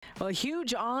Well, a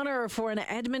huge honor for an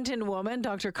Edmonton woman.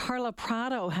 Dr. Carla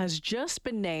Prado has just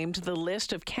been named to the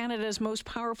list of Canada's most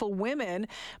powerful women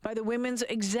by the Women's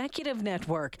Executive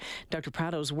Network. Dr.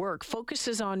 Prado's work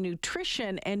focuses on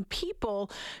nutrition and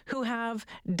people who have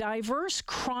diverse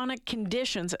chronic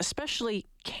conditions, especially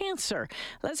cancer.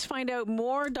 Let's find out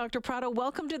more. Dr. Prado,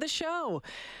 welcome to the show.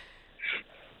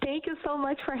 Thank you so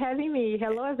much for having me.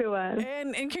 Hello, everyone.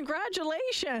 And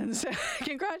congratulations.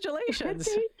 Congratulations.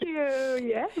 Thank you.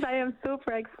 Yes, I am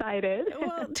super excited.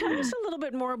 Well, tell us a little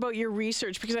bit more about your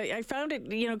research, because I found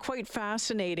it, quite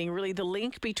fascinating, really, the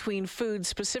link between food,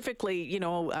 specifically,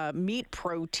 meat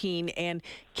protein and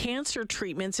cancer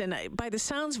treatments. And by the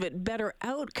sounds of it, better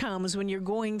outcomes when you're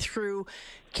going through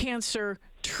cancer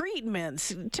treatments.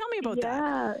 Tell me about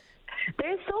that.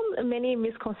 There's so many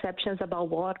misconceptions about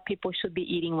what people should be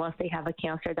eating once they have a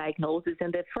cancer diagnosis.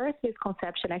 And the first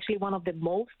misconception, actually one of the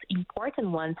most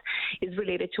important ones, is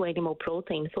related to animal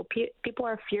protein. So people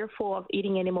are fearful of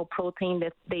eating animal protein,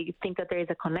 that they think that there is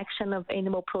a connection of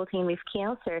animal protein with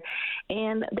cancer.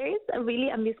 And there is really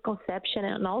a misconception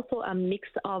and also a mix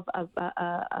of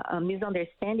a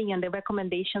misunderstanding and the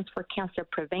recommendations for cancer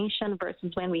prevention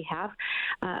versus when we have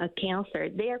cancer.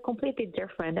 They are completely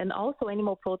different. And also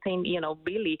animal protein,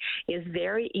 really is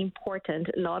very important,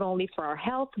 not only for our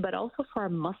health, but also for our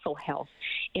muscle health.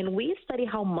 And we study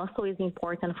how muscle is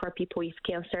important for people with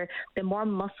cancer. The more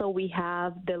muscle we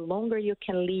have, the longer you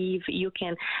can live, you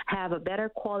can have a better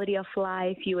quality of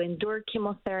life, you endure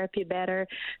chemotherapy better.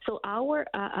 So our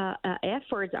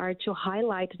efforts are to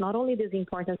highlight not only this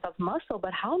importance of muscle,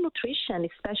 but how nutrition,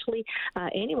 especially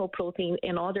animal protein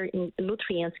and other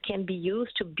nutrients, can be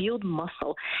used to build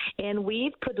muscle. And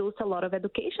we've produced a lot of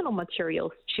educational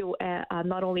materials to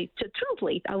not only to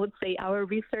translate, I would say, our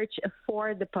research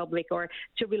for the public or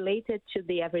to relate it to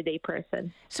the everyday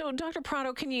person. So, Dr.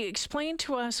 Prado, can you explain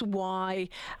to us why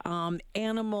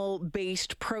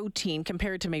animal-based protein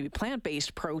compared to maybe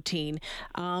plant-based protein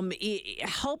it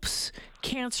helps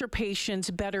cancer patients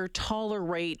better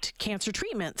tolerate cancer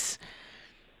treatments?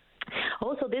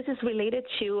 Also, this is related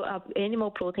to animal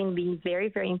protein being very,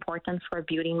 very important for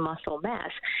building muscle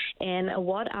mass. And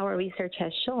what our research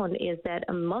has shown is that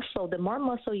the more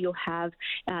muscle you have,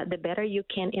 the better you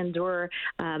can endure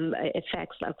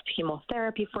effects of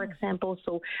chemotherapy, for example.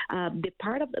 So the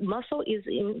part of the muscle is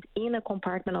in a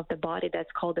compartment of the body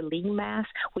that's called the lean mass,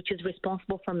 which is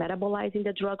responsible for metabolizing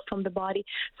the drug from the body.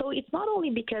 So it's not only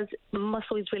because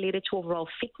muscle is related to overall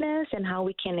fitness and how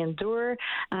we can endure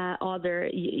other,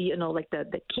 like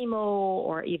the chemo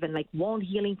or even like wound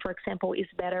healing, for example, is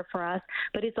better for us.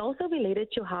 But it's also related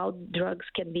to how drugs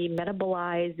can be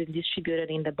metabolized and distributed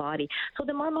in the body. So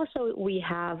the more muscle we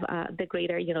have, the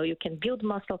greater, you can build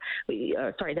muscle.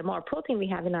 The more protein we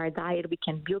have in our diet, we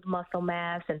can build muscle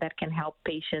mass, and that can help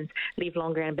patients live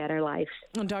longer and better lives.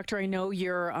 Well, Doctor, I know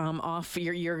you're off.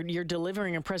 You're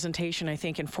delivering a presentation, I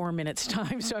think, in 4 minutes'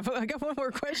 time. So I got one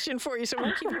more question for you, so I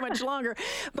won't keep you much longer.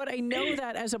 But I know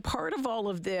that as a part of all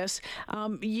of this,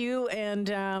 you and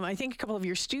I think a couple of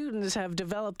your students have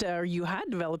developed, or you had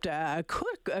developed a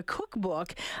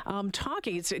cookbook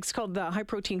talking. It's called the High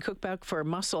Protein Cookbook for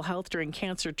Muscle Health During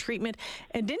Cancer Treatment.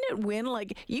 And didn't it win,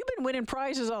 you've been winning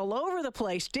prizes all over the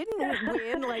place. Didn't it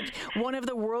win one of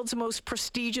the world's most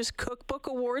prestigious cookbook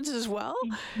awards as well?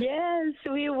 Yes,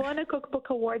 we won a cookbook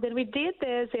award, and we did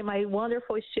this, and my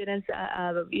wonderful students,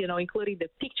 including the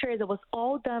pictures, it was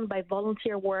all done by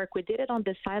volunteer work. We did it on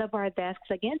the side of our desks,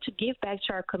 again, to give back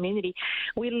to our community.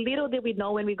 Little did we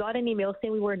know when we got an email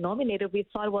saying we were nominated, we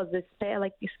thought it was this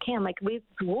scam.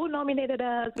 Who nominated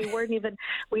us? We weren't even,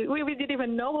 we didn't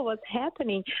even know what was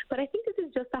happening. But I think this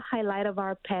is just a highlight of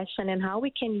our passion and how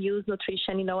we can use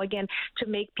nutrition, again, to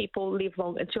make people live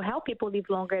longer, to help people live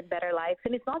longer and better lives.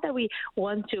 And it's not that we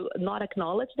want to not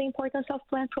acknowledge the importance of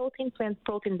plant protein. Plant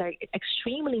proteins are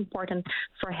extremely important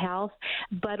for health,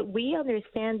 but we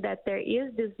understand that there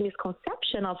is this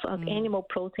misconception of animal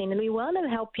protein, and we want to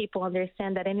help people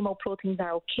understand that animal proteins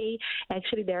are okay.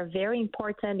 Actually, they're very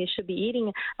important. You should be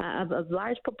eating a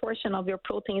large proportion of your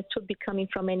protein should be coming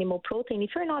from animal protein.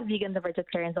 If you're not vegan or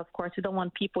vegetarians, of course, we don't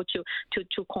want people to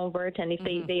convert, and if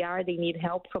they are, they need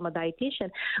help from a dietitian.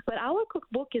 But our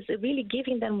cookbook is really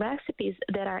giving them recipes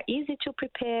that are easy to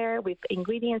prepare with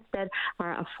ingredients that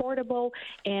are affordable,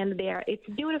 and it's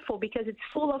beautiful because it's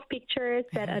full of pictures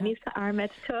that Anissa Armet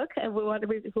took,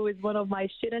 who is one of my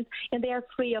students, and they are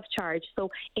free of charge. So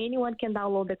anyone can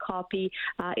download the copy.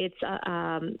 It's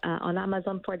on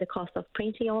Amazon for the cost of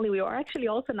printing only. We are actually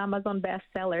also an Amazon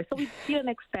bestseller, so we didn't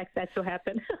expect that to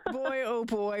happen. Boy, oh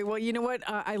boy. Well, you know what?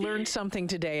 I learned something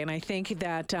today, and I think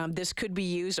that this could be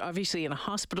used, obviously, in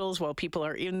hospitals while people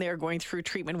are in there going through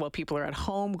treatment, while people are at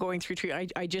home going through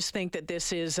treatment. I just think that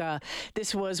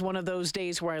this was one of those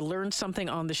days where I learned something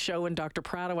on the show. And Dr.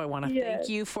 Prado, I want to thank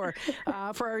you for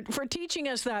teaching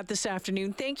us that this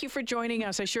afternoon. Thank you for joining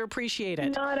us. I sure appreciate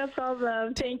it. Not a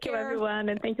problem. Thank you, everyone,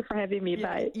 and thank you for having me.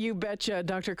 Bye. You betcha.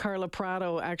 Dr. Carla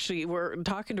Prado, actually, we're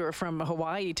talking to her from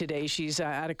Hawaii today. She's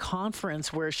at a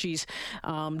conference where she's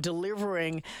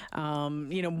delivering,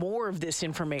 more of this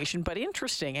information. But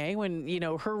interesting, when,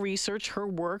 her research, her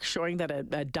work showing that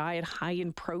a diet high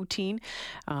in protein,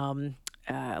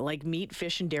 like meat,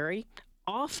 fish, and dairy,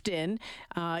 often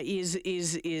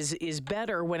is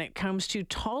better when it comes to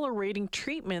tolerating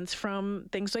treatments from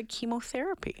things like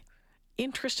chemotherapy.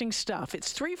 Interesting stuff.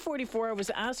 It's 3:44. I was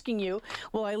asking you,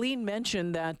 well, Eileen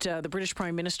mentioned that the British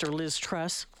Prime Minister, Liz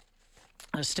Truss,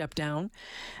 stepped down.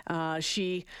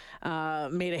 She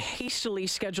made a hastily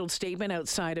scheduled statement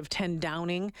outside of 10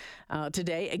 Downing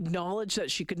today, acknowledged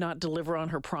that she could not deliver on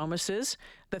her promises.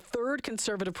 The third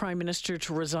Conservative Prime Minister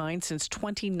to resign since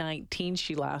 2019.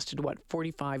 She lasted,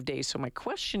 45 days? So my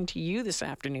question to you this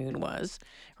afternoon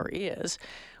is,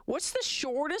 what's the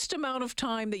shortest amount of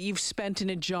time that you've spent in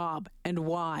a job and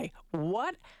why?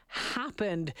 What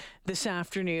happened this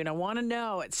afternoon? I want to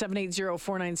know at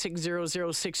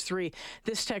 780-496-0063.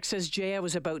 This text says, Jay, I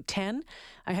was about 10.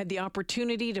 I had the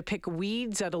opportunity to pick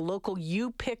weeds at a local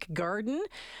U-Pick garden.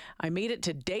 I made it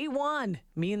to day one.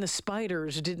 Me and the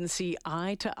spiders didn't see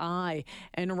eye to eye.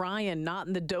 And Ryan, not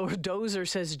in the dozer,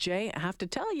 says, Jay, I have to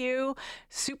tell you,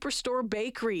 Superstore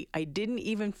Bakery, I didn't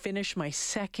even finish my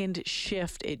second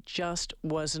shift. It just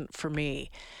wasn't for me.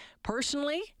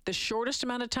 Personally, the shortest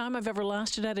amount of time I've ever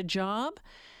lasted at a job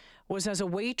was as a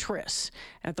waitress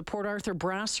at the Port Arthur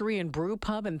Brasserie and Brew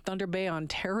Pub in Thunder Bay,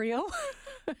 Ontario.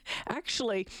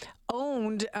 Actually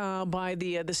owned by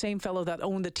the same fellow that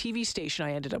owned the TV station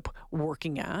I ended up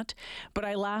working at. But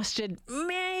I lasted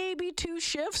maybe 2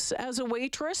 shifts as a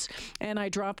waitress, and I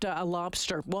dropped a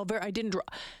lobster. Well, I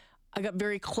got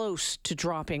very close to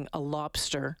dropping a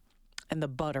lobster and the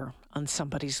butter on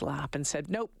somebody's lap and said,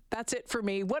 nope, that's it for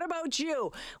me. What about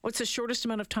you? What's the shortest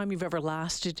amount of time you've ever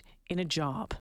lasted in a job?